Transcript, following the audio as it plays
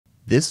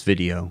This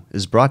video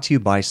is brought to you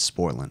by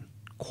Sporlan,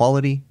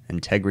 quality,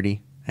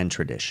 integrity, and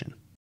tradition.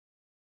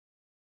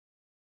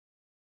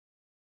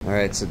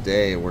 Alright,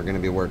 today we're going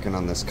to be working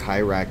on this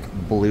Kairak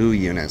Blu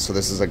unit. So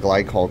this is a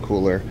glycol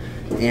cooler,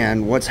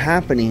 and what's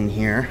happening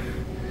here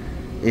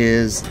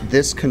is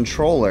this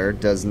controller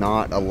does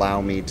not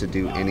allow me to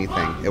do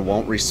anything. It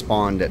won't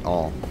respond at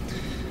all.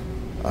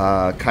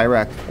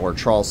 Kairak or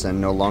Charleston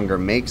no longer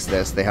makes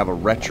this. They have a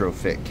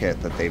retrofit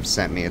kit that they've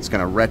sent me. It's going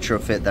to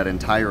retrofit that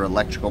entire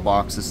electrical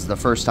box. This is the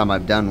first time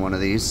I've done one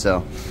of these,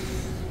 so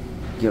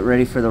get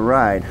ready for the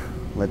ride.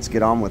 Let's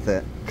get on with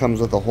it. Comes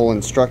with a whole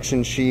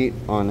instruction sheet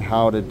on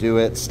how to do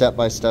it,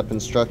 step-by-step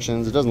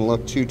instructions. It doesn't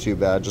look too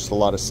bad, just a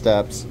lot of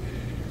steps.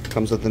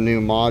 Comes with a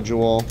new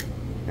module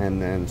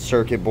and then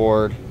circuit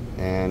board,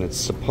 and it's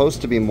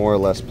supposed to be more or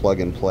less plug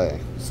and play.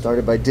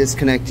 Started by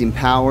disconnecting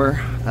power.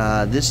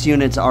 This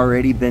unit's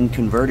already been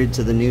converted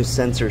to the new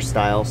sensor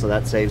style, so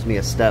that saves me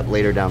a step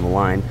later down the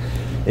line.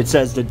 It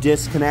says to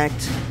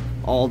disconnect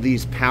all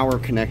these power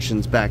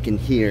connections back in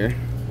here,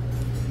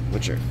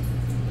 which are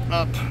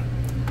up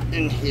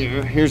in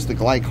here. Here's the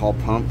glycol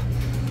pump.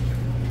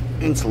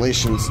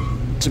 Insulation's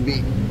to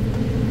be,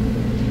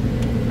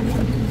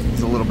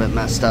 it's a little bit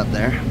messed up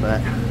there, but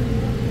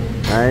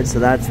alright, so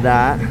that's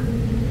that.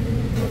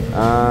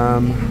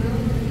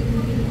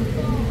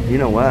 You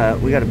know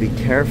what, we got to be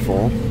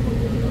careful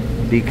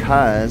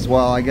because,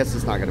 well, I guess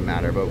it's not going to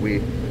matter, but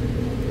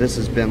this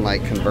has been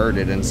like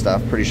converted and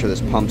stuff. Pretty sure this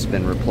pump's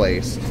been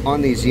replaced.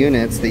 On these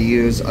units, they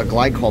use a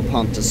glycol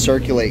pump to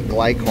circulate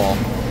glycol.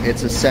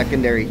 It's a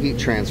secondary heat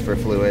transfer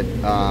fluid.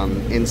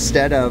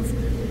 Instead of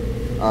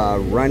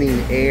running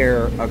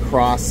air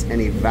across an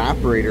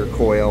evaporator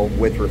coil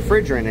with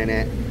refrigerant in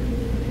it,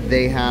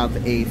 they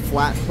have a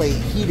flat plate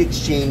heat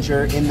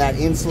exchanger in that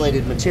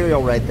insulated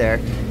material right there,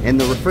 and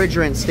the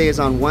refrigerant stays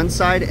on one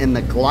side and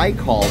the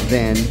glycol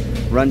then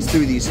runs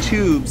through these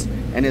tubes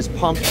and is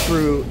pumped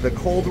through the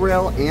cold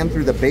rail and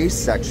through the base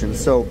section.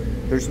 So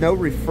there's no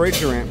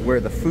refrigerant where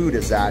the food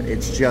is at,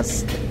 it's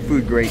just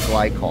food grade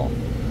glycol.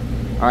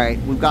 All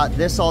right, we've got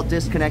this all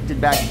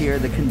disconnected back here.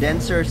 The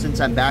condenser, since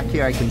I'm back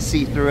here, I can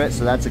see through it,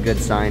 so that's a good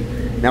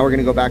sign. Now we're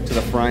gonna go back to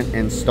the front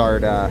and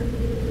start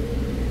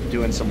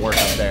doing some work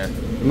up there.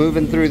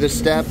 Moving through the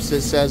steps, it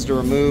says to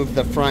remove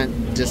the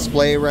front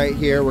display right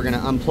here. We're gonna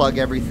unplug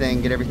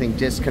everything, get everything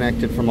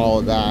disconnected from all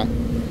of that,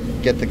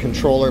 get the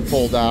controller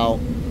pulled out.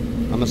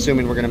 I'm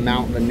assuming we're gonna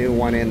mount the new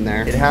one in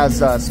there. It has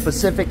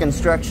specific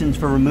instructions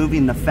for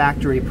removing the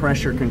factory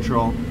pressure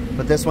control,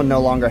 but this one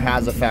no longer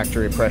has a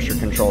factory pressure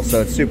control,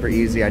 so it's super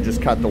easy. I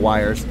just cut the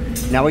wires.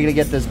 Now we're gonna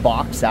get this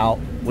box out,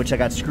 which I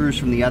got screws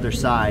from the other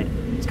side.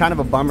 It's kind of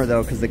a bummer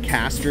though, because the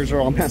casters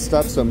are all messed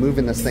up, so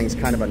moving this thing's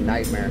kind of a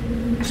nightmare.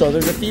 So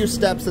there's a few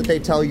steps that they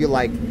tell you,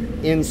 like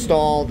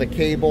install the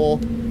cable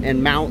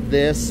and mount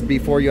this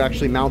before you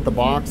actually mount the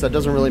box. That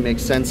doesn't really make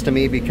sense to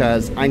me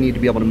because I need to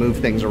be able to move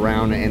things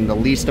around, and the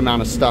least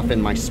amount of stuff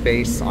in my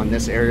space on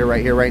this area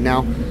right here right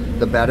now,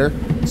 the better.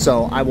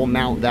 So I will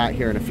mount that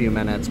here in a few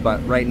minutes,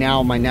 but right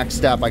now my next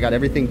step, I got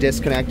everything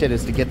disconnected,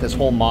 is to get this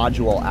whole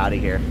module out of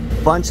here.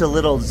 Bunch of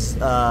little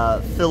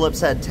Phillips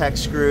head tech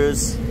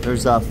screws.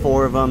 There's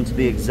 4 of them to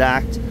be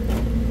exact,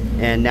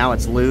 and now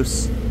it's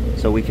loose,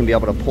 so we can be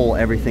able to pull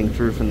everything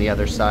through from the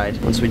other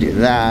side. Once we do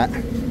that,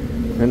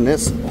 then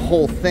this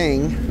whole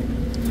thing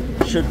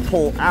should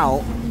pull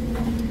out.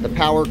 The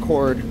power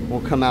cord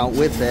will come out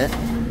with it,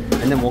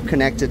 and then we'll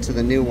connect it to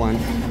the new one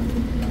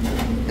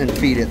and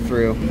feed it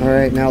through. All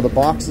right, now the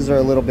boxes are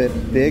a little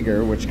bit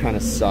bigger, which kind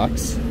of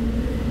sucks.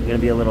 It's gonna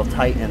be a little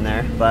tight in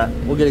there, but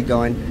we'll get it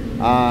going.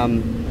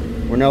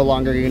 We're no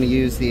longer gonna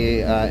use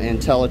the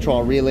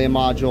IntelliTrol relay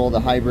module, the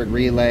hybrid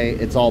relay.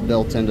 It's all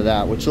built into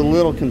that, which is a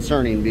little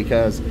concerning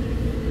because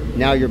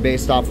now you're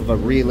based off of a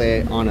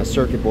relay on a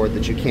circuit board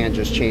that you can't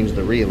just change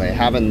the relay.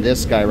 Having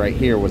this guy right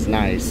here was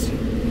nice.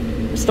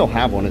 I still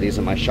have one of these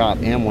in my shop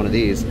and one of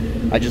these.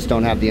 I just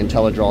don't have the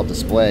IntelliTrol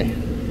display.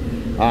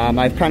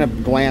 I've kind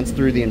of glanced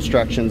through the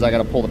instructions. I got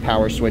to pull the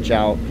power switch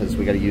out because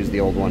we got to use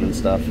the old one and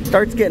stuff. It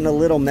starts getting a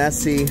little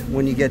messy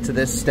when you get to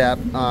this step,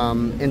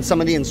 and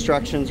some of the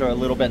instructions are a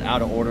little bit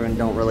out of order and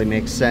don't really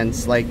make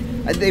sense. Like,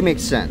 they make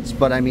sense,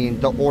 but I mean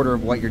the order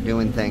of what you're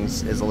doing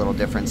things is a little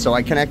different. So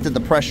I connected the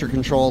pressure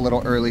control a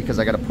little early because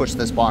I got to push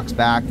this box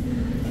back,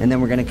 and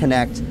then we're going to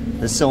connect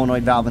the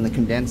solenoid valve and the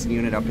condensing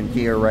unit up in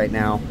here right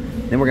now.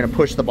 Then we're going to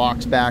push the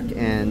box back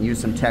and use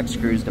some tech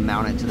screws to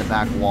mount it to the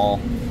back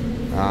wall.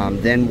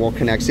 Then we'll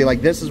connect. See,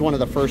 like, this is one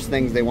of the first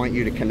things they want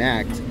you to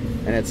connect,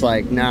 and it's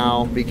like,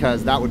 no,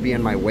 because that would be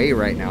in my way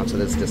right now to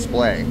this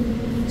display.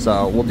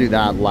 So we'll do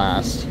that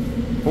last.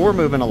 But we're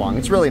moving along.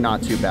 It's really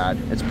not too bad.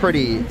 It's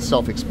pretty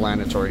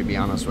self-explanatory, to be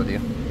honest with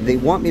you. They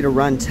want me to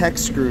run tech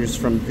screws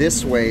from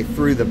this way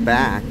through the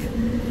back,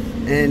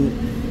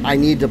 and I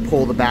need to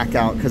pull the back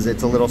out because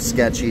it's a little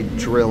sketchy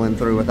drilling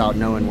through without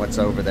knowing what's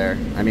over there.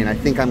 I mean, I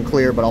think I'm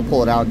clear, but I'll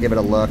pull it out, give it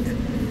a look,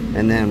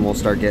 and then we'll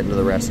start getting to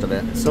the rest of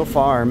it. So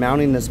far,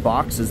 mounting this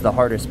box is the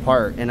hardest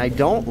part, and I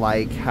don't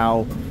like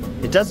how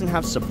it doesn't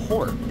have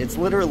support. It's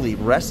literally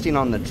resting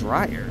on the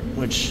dryer,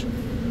 which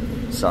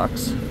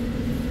sucks.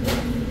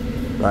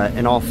 But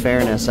in all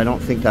fairness, I don't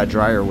think that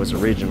dryer was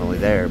originally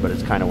there, but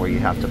it's kind of where you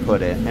have to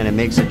put it. And it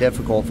makes it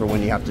difficult for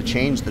when you have to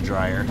change the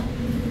dryer.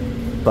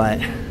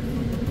 But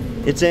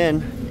it's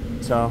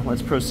in, so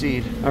let's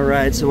proceed. All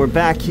right, so we're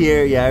back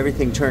here. Yeah,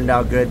 everything turned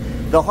out good.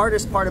 The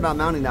hardest part about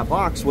mounting that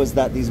box was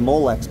that these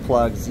Molex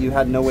plugs, you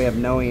had no way of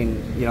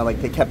knowing, you know,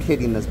 like they kept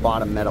hitting this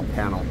bottom metal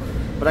panel.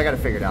 But I got it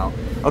figured out.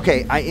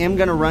 Okay, I am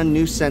gonna run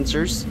new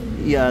sensors.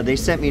 Yeah, they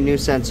sent me new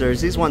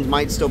sensors. These ones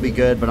might still be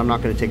good, but I'm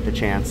not gonna take the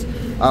chance.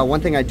 One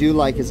thing I do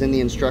like is in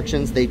the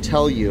instructions, they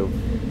tell you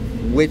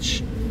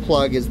which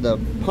plug is the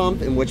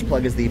pump and which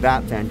plug is the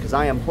evap fan, because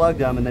I unplugged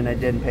them and then I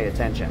didn't pay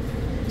attention.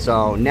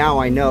 So now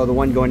I know the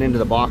one going into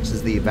the box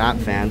is the evap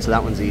fan, so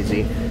that one's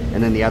easy.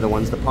 And then the other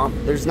one's the pump.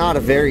 There's not a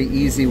very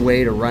easy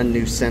way to run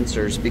new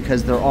sensors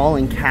because they're all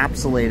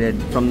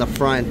encapsulated from the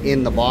front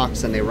in the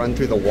box and they run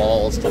through the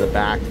walls to the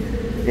back.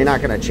 You're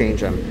not gonna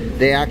change them.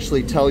 They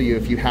actually tell you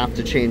if you have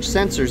to change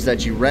sensors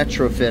that you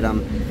retrofit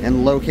them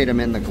and locate them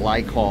in the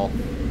glycol,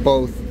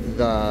 both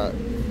the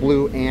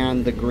blue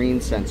and the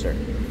green sensor.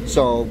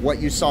 So what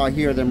you saw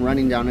here, them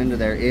running down into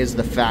there, is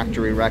the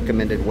factory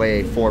recommended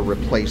way for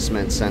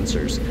replacement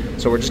sensors.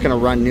 So we're just gonna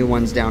run new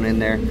ones down in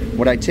there.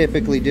 What I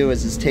typically do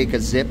is take a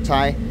zip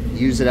tie,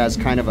 use it as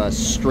kind of a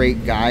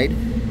straight guide,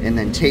 and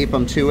then tape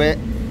them to it.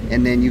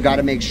 And then you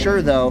gotta make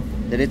sure though,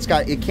 that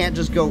it can't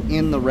just go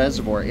in the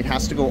reservoir. It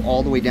has to go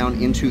all the way down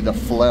into the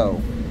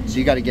flow. So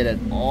you gotta get it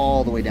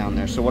all the way down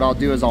there. So what I'll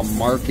do is I'll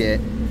mark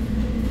it,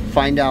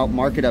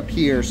 mark it up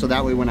here, so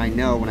that way when I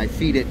know, when I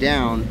feed it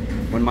down,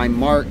 when my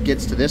mark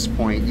gets to this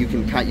point, you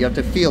have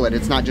to feel it.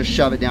 It's not just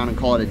shove it down and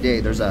call it a day.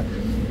 There's a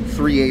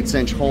 3/8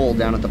 inch hole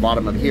down at the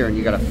bottom of here, and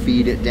you gotta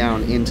feed it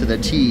down into the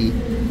T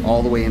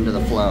all the way into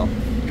the flow.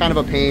 Kind of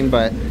a pain,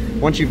 but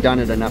once you've done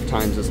it enough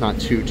times, it's not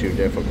too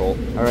difficult.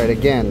 All right,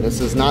 again,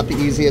 this is not the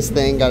easiest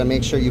thing. Gotta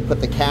make sure you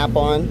put the cap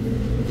on.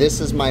 This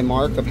is my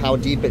mark of how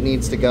deep it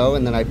needs to go,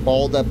 and then I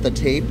balled up the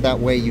tape. That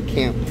way you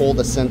can't pull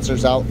the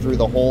sensors out through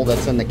the hole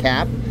that's in the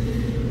cap.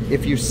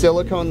 If you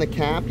silicone the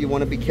cap, you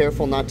want to be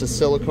careful not to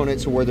silicone it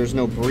to where there's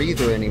no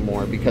breather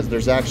anymore, because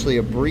there's actually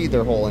a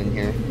breather hole in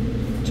here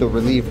to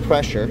relieve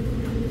pressure.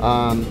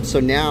 So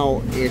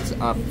now it's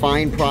a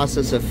fine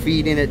process of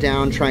feeding it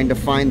down, trying to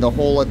find the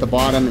hole at the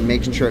bottom and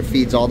making sure it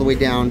feeds all the way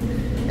down.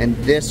 And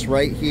this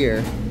right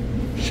here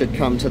should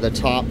come to the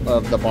top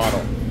of the bottle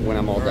when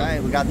I'm all done. All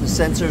right, we got the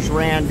sensors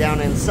ran down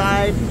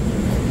inside.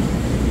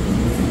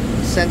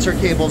 Sensor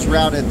cable's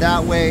routed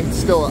that way.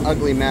 Still an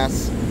ugly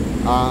mess.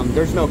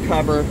 There's no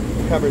cover.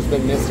 The cover's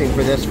been missing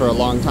for this for a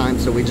long time,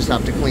 so we just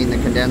have to clean the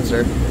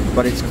condenser,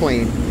 but it's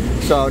clean.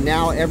 So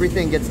now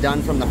everything gets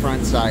done from the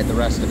front side, the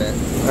rest of it.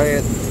 All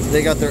right,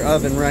 they got their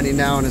oven running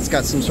now, and it's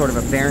got some sort of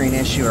a bearing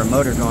issue or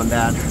motor going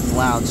bad. It's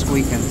loud,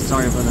 squeaking.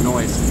 Sorry for the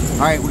noise.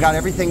 All right, we got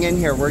everything in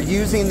here. We're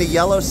using the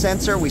yellow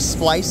sensor. We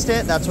spliced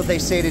it. That's what they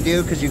say to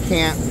do because you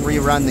can't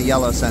rerun the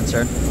yellow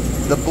sensor.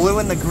 The blue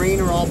and the green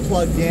are all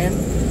plugged in.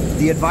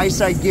 The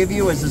advice I give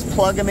you is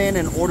plug them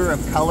in order of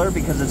color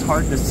because it's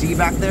hard to see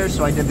back there.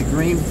 So I did the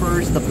green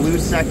first, the blue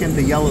second,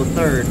 the yellow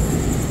third.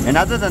 And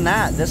other than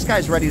that, this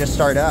guy's ready to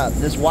start up.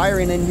 This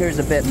wiring in here is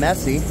a bit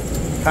messy,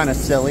 kind of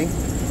silly,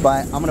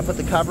 but I'm gonna put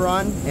the cover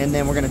on and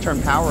then we're gonna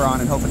turn power on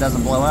and hope it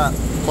doesn't blow up.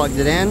 Plugged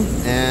it in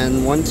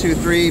and 1, 2,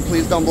 3,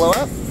 please don't blow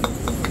up.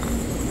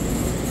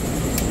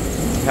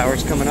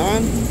 Power's coming on.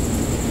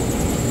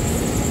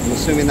 I'm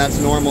assuming that's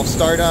normal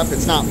startup.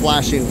 It's not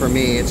flashing for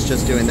me, it's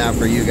just doing that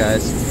for you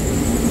guys.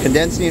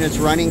 Condensing unit's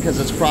running because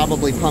it's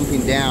probably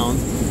pumping down.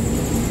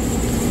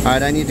 All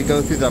right, I need to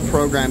go through the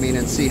programming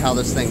and see how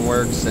this thing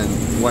works and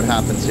what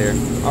happens here.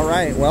 All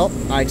right, well,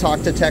 I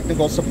talked to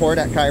technical support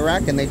at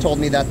Kairak and they told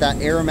me that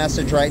error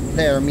message right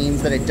there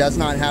means that it does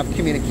not have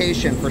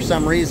communication for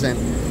some reason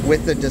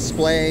with the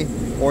display,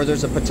 or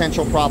there's a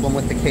potential problem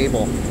with the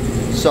cable.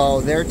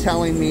 So they're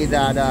telling me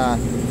that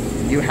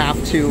you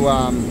have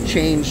to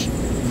change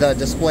the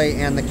display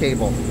and the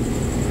cable.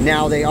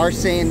 Now they are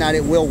saying that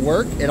it will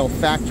work. It'll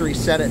factory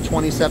set at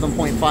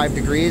 27.5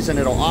 degrees and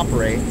it'll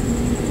operate.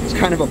 It's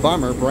kind of a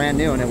bummer, brand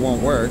new, and it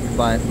won't work,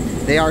 but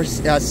they are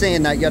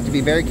saying that you have to be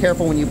very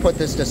careful when you put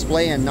this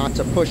display in not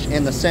to push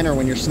in the center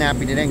when you're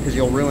snapping it in because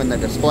you'll ruin the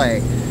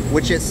display,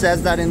 which it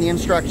says that in the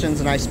instructions,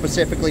 and I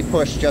specifically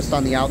pushed just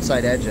on the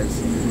outside edges.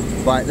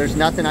 But there's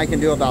nothing I can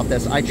do about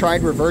this. I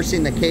tried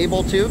reversing the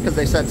cable too because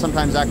they said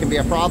sometimes that can be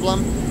a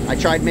problem. I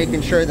tried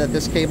making sure that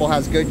this cable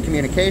has good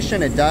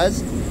communication. It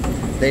does.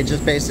 They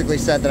just basically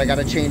said that I got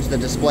to change the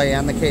display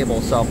and the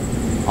cable, so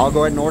I'll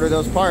go ahead and order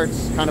those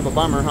parts. Kind of a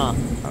bummer, huh?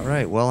 All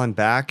right, well, I'm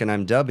back and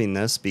I'm dubbing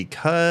this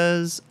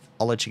because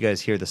I'll let you guys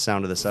hear the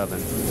sound of this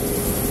oven.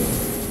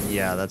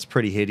 Yeah, that's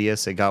pretty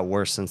hideous. It got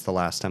worse since the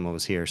last time I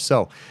was here.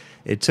 So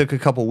it took a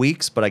couple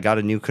weeks, but I got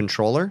a new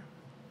controller.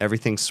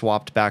 Everything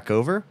swapped back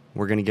over.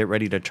 We're going to get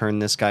ready to turn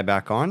this guy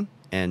back on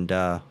and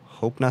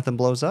hope nothing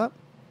blows up.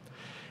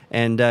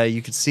 And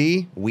you can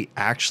see we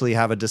actually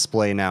have a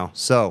display now.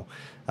 So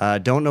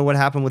don't know what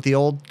happened with the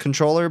old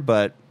controller,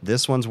 but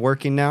this one's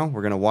working now.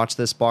 We're going to watch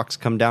this box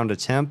come down to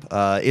temp.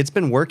 It's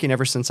been working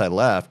ever since I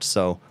left,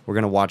 so we're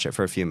going to watch it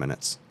for a few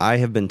minutes. I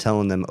have been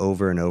telling them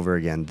over and over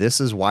again,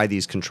 this is why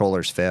these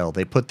controllers fail.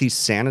 They put these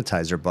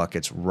sanitizer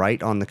buckets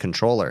right on the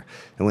controller,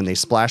 and when they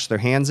splash their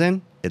hands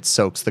in, it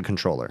soaks the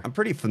controller. I'm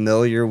pretty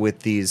familiar with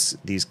these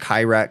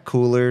Kairak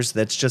coolers.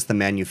 That's just the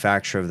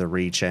manufacturer of the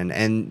Reach,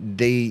 and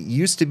they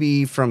used to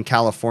be from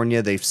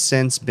California. They've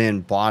since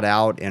been bought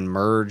out and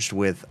merged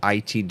with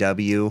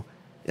ITW,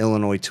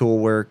 Illinois Tool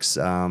Works,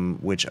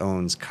 which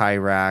owns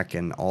Kairak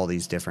and all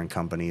these different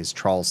companies.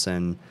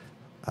 Charleston,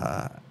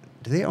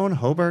 do they own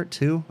Hobart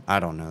too?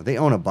 I don't know. They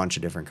own a bunch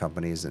of different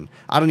companies, and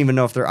I don't even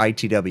know if they're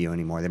ITW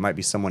anymore. They might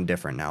be someone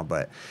different now.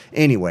 But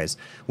anyways,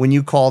 when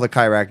you call the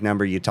Kairak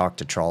number, you talk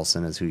to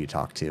Charleston is who you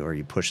talk to, or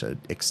you push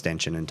an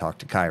extension and talk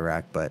to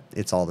Kairak, but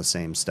it's all the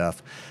same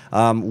stuff.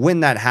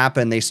 When that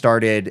happened, they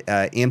started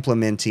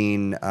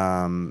implementing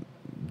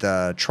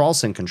the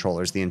Charleston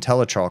controllers, the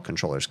IntelliTrol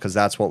controllers, because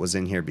that's what was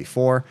in here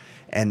before.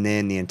 And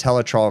then the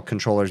IntelliTrol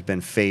controller's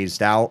been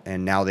phased out,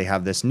 and now they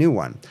have this new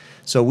one.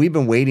 So we've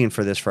been waiting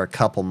for this for a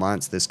couple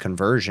months, this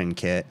conversion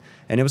kit,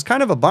 and it was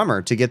kind of a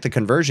bummer to get the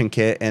conversion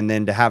kit and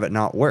then to have it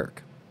not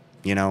work.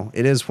 You know,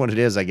 it is what it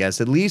is, I guess.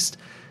 At least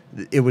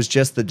it was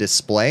just the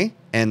display,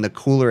 and the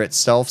cooler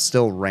itself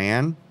still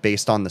ran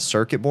based on the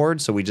circuit board,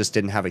 so we just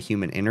didn't have a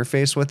human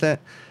interface with it.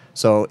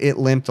 So it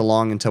limped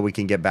along until we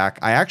can get back.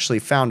 I actually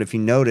found, if you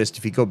noticed,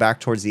 if you go back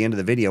towards the end of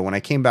the video, when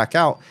I came back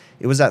out,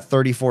 it was at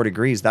 34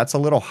 degrees. That's a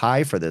little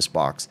high for this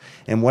box.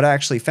 And what I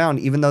actually found,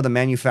 even though the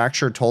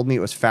manufacturer told me it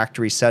was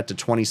factory set to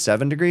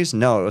 27 degrees,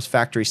 no, it was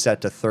factory set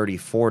to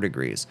 34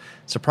 degrees.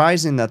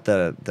 Surprising that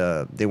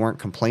they weren't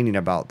complaining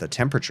about the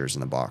temperatures in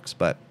the box,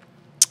 but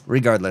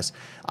regardless,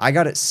 I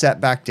got it set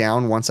back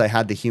down once I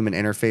had the human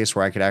interface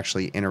where I could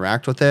actually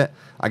interact with it.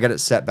 I got it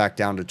set back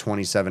down to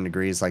 27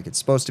 degrees like it's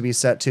supposed to be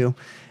set to,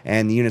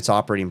 and the unit's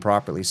operating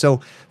properly.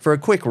 So for a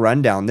quick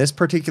rundown, this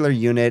particular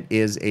unit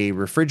is a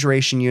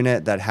refrigeration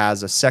unit that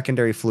has a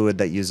secondary fluid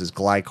that uses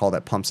glycol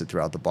that pumps it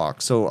throughout the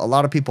box. So a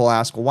lot of people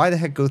ask, well, why the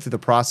heck go through the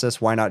process?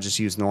 Why not just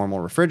use normal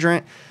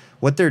refrigerant?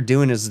 What they're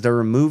doing is they're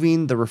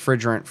removing the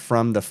refrigerant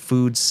from the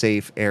food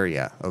safe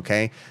area,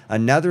 okay?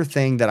 Another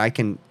thing that I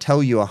can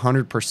tell you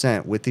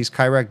 100% with these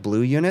Kairak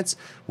Blu units,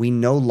 we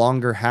no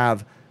longer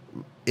have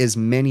as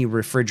many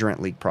refrigerant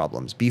leak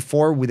problems.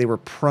 Before, they were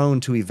prone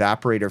to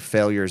evaporator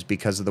failures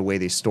because of the way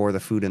they store the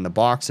food in the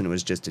box, and it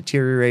was just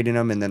deteriorating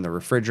them, and then the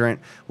refrigerant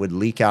would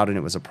leak out and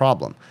it was a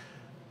problem.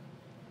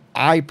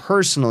 I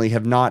personally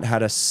have not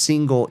had a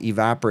single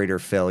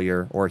evaporator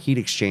failure or heat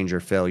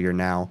exchanger failure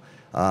now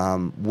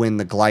when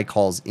the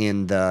glycol's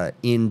in the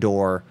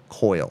indoor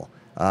coil.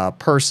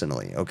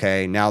 Personally,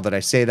 okay? Now that I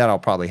say that, I'll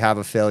probably have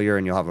a failure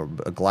and you'll have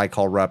a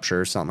glycol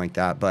rupture or something like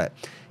that, but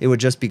it would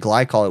just be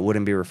glycol, it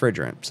wouldn't be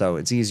refrigerant, so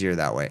it's easier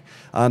that way.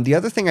 The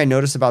other thing I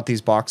notice about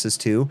these boxes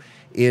too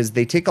is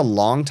they take a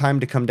long time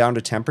to come down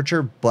to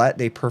temperature, but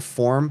they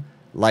perform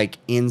like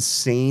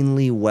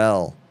insanely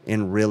well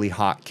in really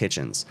hot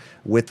kitchens.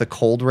 With the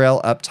cold rail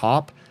up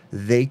top,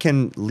 they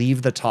can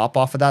leave the top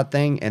off of that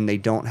thing and they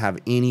don't have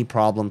any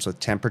problems with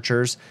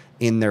temperatures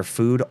in their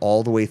food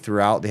all the way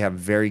throughout. They have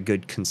very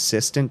good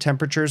consistent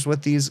temperatures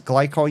with these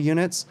glycol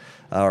units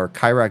or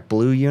Kairak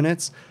Blu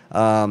units,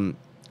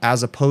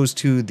 as opposed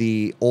to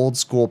the old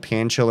school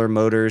pan chiller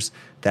motors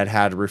that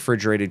had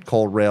refrigerated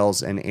cold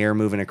rails and air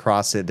moving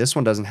across it. This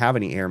one doesn't have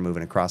any air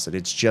moving across it.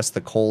 It's just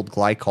the cold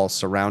glycol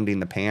surrounding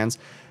the pans.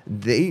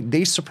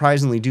 They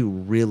surprisingly do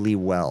really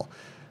well.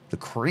 The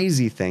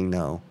crazy thing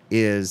though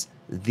is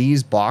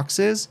these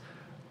boxes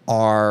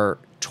are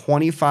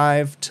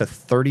 $25,000 to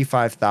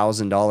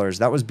 $35,000.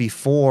 That was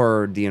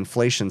before the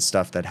inflation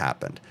stuff that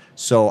happened.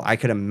 So I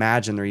could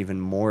imagine they're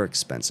even more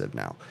expensive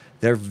now.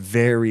 They're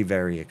very,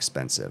 very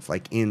expensive,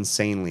 like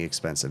insanely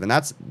expensive. And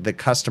that's the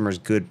customer's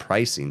good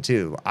pricing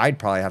too. I'd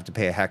probably have to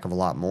pay a heck of a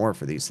lot more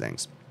for these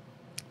things.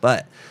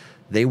 But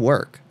they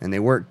work, and they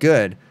work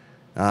good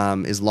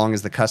as long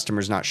as the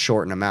customer's not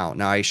shorting them out.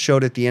 Now, I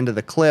showed at the end of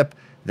the clip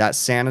that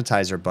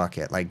sanitizer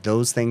bucket. Like,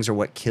 those things are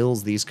what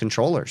kills these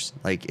controllers.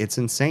 Like, it's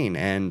insane,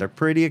 and they're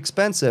pretty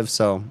expensive.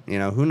 So, you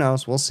know, who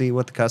knows? We'll see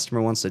what the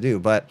customer wants to do.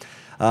 But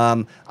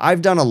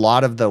I've done a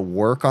lot of the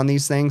work on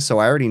these things, so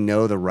I already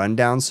know the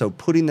rundown. So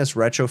putting this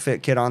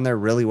retrofit kit on there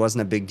really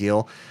wasn't a big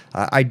deal.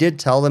 I did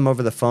tell them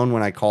over the phone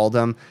when I called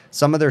them,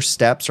 some of their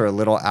steps are a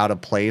little out of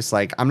place.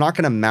 Like, I'm not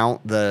going to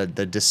mount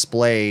the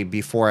display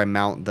before I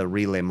mount the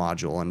relay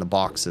module and the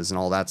boxes and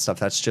all that stuff.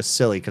 That's just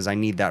silly because I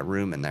need that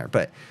room in there.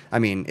 But, I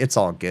mean, it's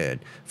all good.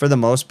 For the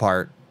most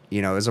part,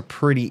 you know, it was a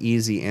pretty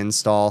easy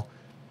install.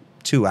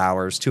 2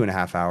 hours,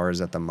 2.5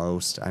 hours at the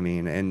most. I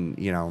mean, and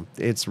you know,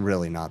 it's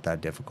really not that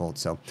difficult.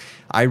 So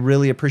I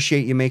really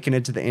appreciate you making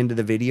it to the end of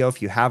the video.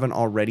 If you haven't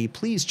already,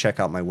 please check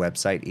out my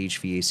website,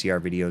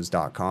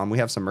 hvacrvideos.com. We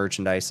have some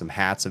merchandise, some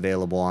hats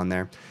available on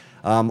there.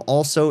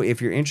 Also,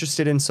 if you're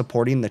interested in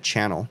supporting the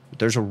channel,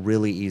 there's a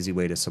really easy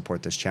way to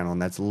support this channel,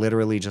 and that's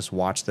literally just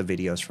watch the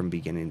videos from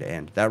beginning to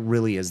end. That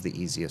really is the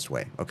easiest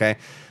way, okay?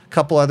 A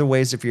couple other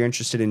ways if you're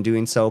interested in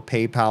doing so: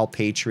 PayPal,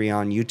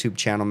 Patreon, YouTube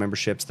channel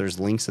memberships. There's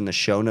links in the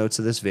show notes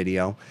of this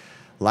video.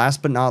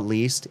 Last but not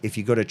least, if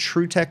you go to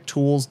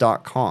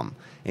TrueTechTools.com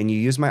and you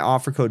use my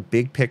offer code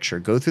BIGPICTURE,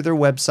 go through their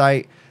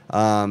website,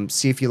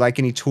 see if you like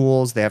any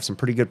tools. They have some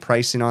pretty good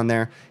pricing on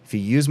there. If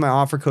you use my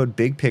offer code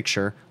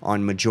BIGPICTURE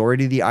on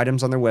majority of the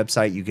items on their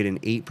website, you get an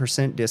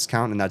 8%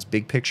 discount, and that's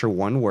Big Picture,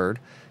 one word.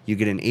 You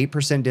get an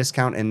 8%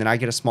 discount, and then I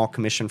get a small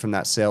commission from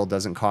that sale.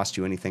 Doesn't cost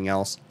you anything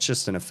else. It's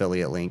just an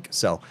affiliate link.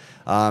 So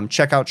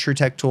check out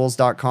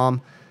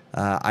TrueTechTools.com.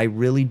 I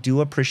really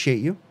do appreciate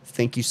you.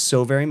 Thank you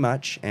so very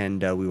much,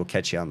 and we will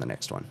catch you on the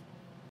next one.